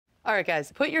All right,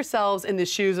 guys, put yourselves in the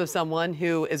shoes of someone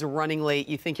who is running late.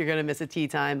 You think you're going to miss a tee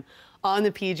time. On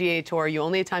the PGA Tour, you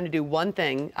only have time to do one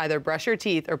thing, either brush your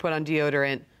teeth or put on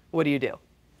deodorant. What do?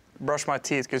 Brush my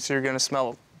teeth, because you're going to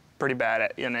smell pretty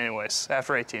bad anyways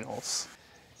after 18 holes.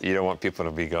 You don't want people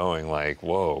to be going like,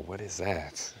 whoa, what is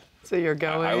that? So you're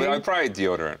going? I'd probably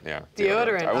deodorant, yeah.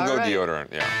 Deodorant, I would go right.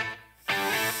 deodorant, yeah.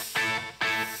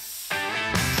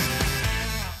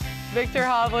 Viktor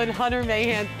Hovland, Hunter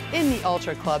Mahan in the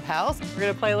Ultra Clubhouse. We're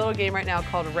gonna play a little game right now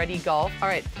called Ready Golf. All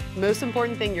right, most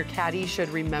important thing your caddy should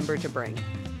remember to bring.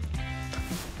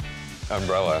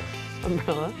 Umbrella.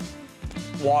 Umbrella.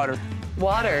 Water.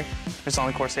 Water. It's on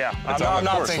the course, yeah. I'm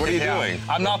not thinking. What are you doing?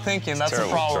 I'm not thinking, that's the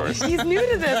problem. Choice. He's new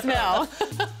to this now.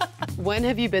 When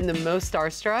have you been the most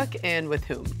starstruck and with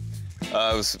whom?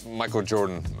 It was Michael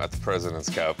Jordan at the President's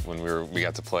Cup when we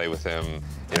got to play with him.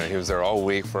 You know, he was there all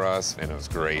week for us, and it was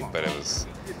great. But he's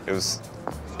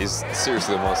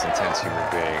seriously the most intense human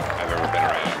being I've ever been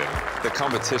around. And the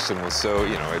competition was so,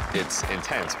 you know, it's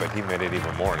intense, but he made it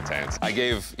even more intense. I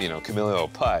gave, you know, Camilo a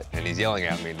putt, and he's yelling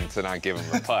at me to not give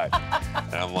him the putt.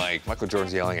 And I'm like, Michael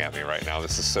Jordan's yelling at me right now.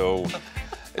 This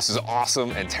is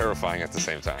awesome and terrifying at the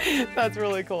same time. That's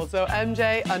really cool. So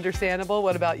MJ, understandable.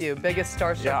 What about you? Biggest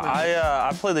starstruck moment?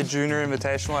 I played the Junior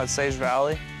Invitational at Sage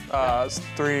Valley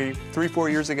 4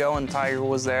 years ago, and Tiger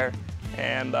was there.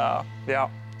 And yeah,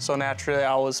 so naturally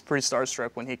I was pretty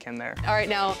starstruck when he came there. All right,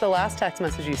 now the last text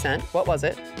message you sent, what was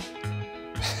it?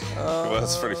 Well,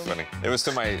 that's pretty funny. It was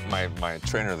to my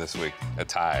trainer this week, a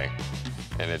tie,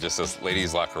 and it just says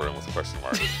ladies locker room with a question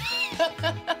mark.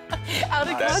 Out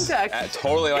of context.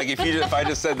 Totally, like if I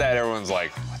just said that, everyone's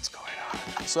like, what's going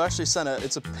on? So I actually sent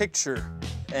it's a picture,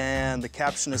 and the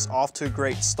caption is off to a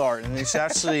great start. And it's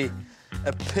actually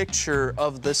a picture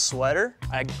of this sweater.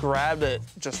 I grabbed it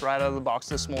just right out of the box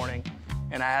this morning,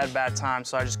 and I had a bad time,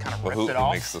 so I just kind of ripped it off.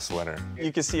 Who makes the sweater?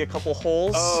 You can see a couple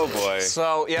holes. Oh boy.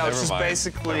 So yeah, it's just mind.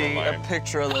 basically a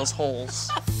picture of those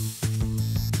holes.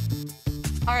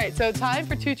 All right, so time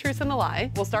for two truths and a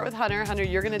lie. We'll start with Hunter. Hunter,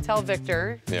 you're gonna tell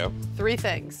Viktor 3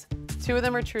 things. 2 of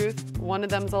them are truth, 1 of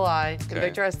them's a lie, and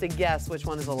Viktor has to guess which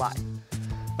one is a lie.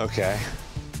 Okay.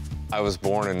 I was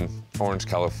born in Orange,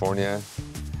 California.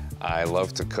 I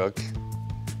love to cook,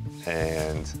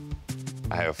 and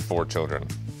I have 4 children.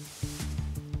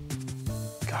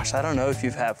 Gosh, I don't know if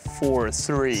you've had 4 or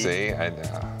 3. See, I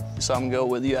know. So I'm gonna go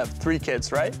with you have 3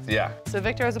 kids, right? Yeah. So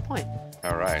Viktor has a point.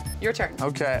 All right. Your turn.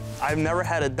 Okay, I've never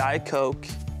had a Diet Coke,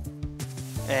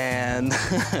 and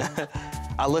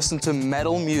I listen to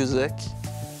metal music,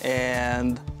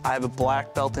 and I have a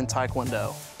black belt in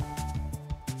Taekwondo.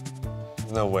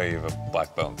 No way you have a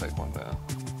black belt in Taekwondo.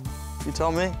 You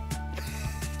tell me.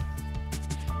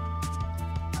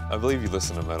 I believe you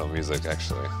listen to metal music,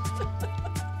 actually.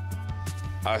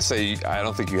 I say I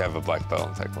don't think you have a black belt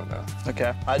in Taekwondo.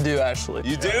 Okay, I do actually.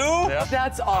 You do? Yeah.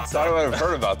 That's I awesome. thought I would have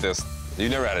heard about this. You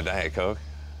never had a Diet Coke?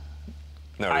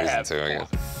 No reason to, I guess.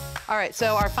 All right,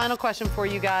 so our final question for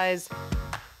you guys.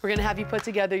 We're gonna have you put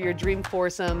together your dream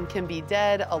foursome. Can be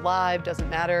dead, alive, doesn't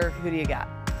matter. Who do you got?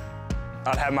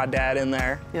 I'd have my dad in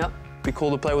there. Yep. Be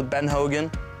cool to play with Ben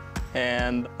Hogan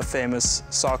and a famous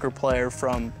soccer player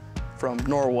from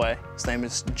Norway. His name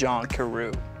is John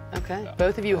Carew. Okay,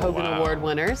 both of you Hogan Award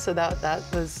winners, so that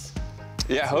was.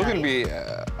 Yeah, Hogan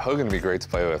would be great to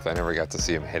play with. I never got to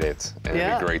see him hit it, and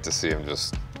it'd be great to see him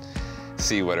just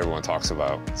see what everyone talks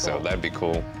about. So that'd be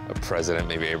cool. A president,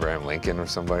 maybe Abraham Lincoln or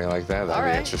somebody like that.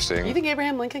 That'd be interesting. You think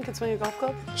Abraham Lincoln could swing a golf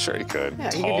club? Sure, he could.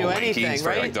 Yeah, he could do anything,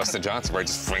 right? Like Dustin Johnson, where he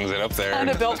just flings it up there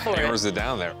Kinda built for it. hammers it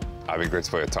down there. I'd be great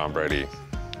to play with Tom Brady.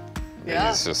 Yeah.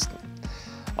 He's just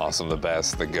awesome, the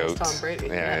best, the GOAT. Tom Brady.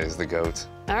 Yeah, he's the GOAT.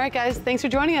 All right, guys, thanks for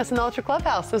joining us in the Ultra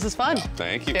Clubhouse. This is fun.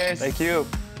 Thank you. Cheers. Thank you.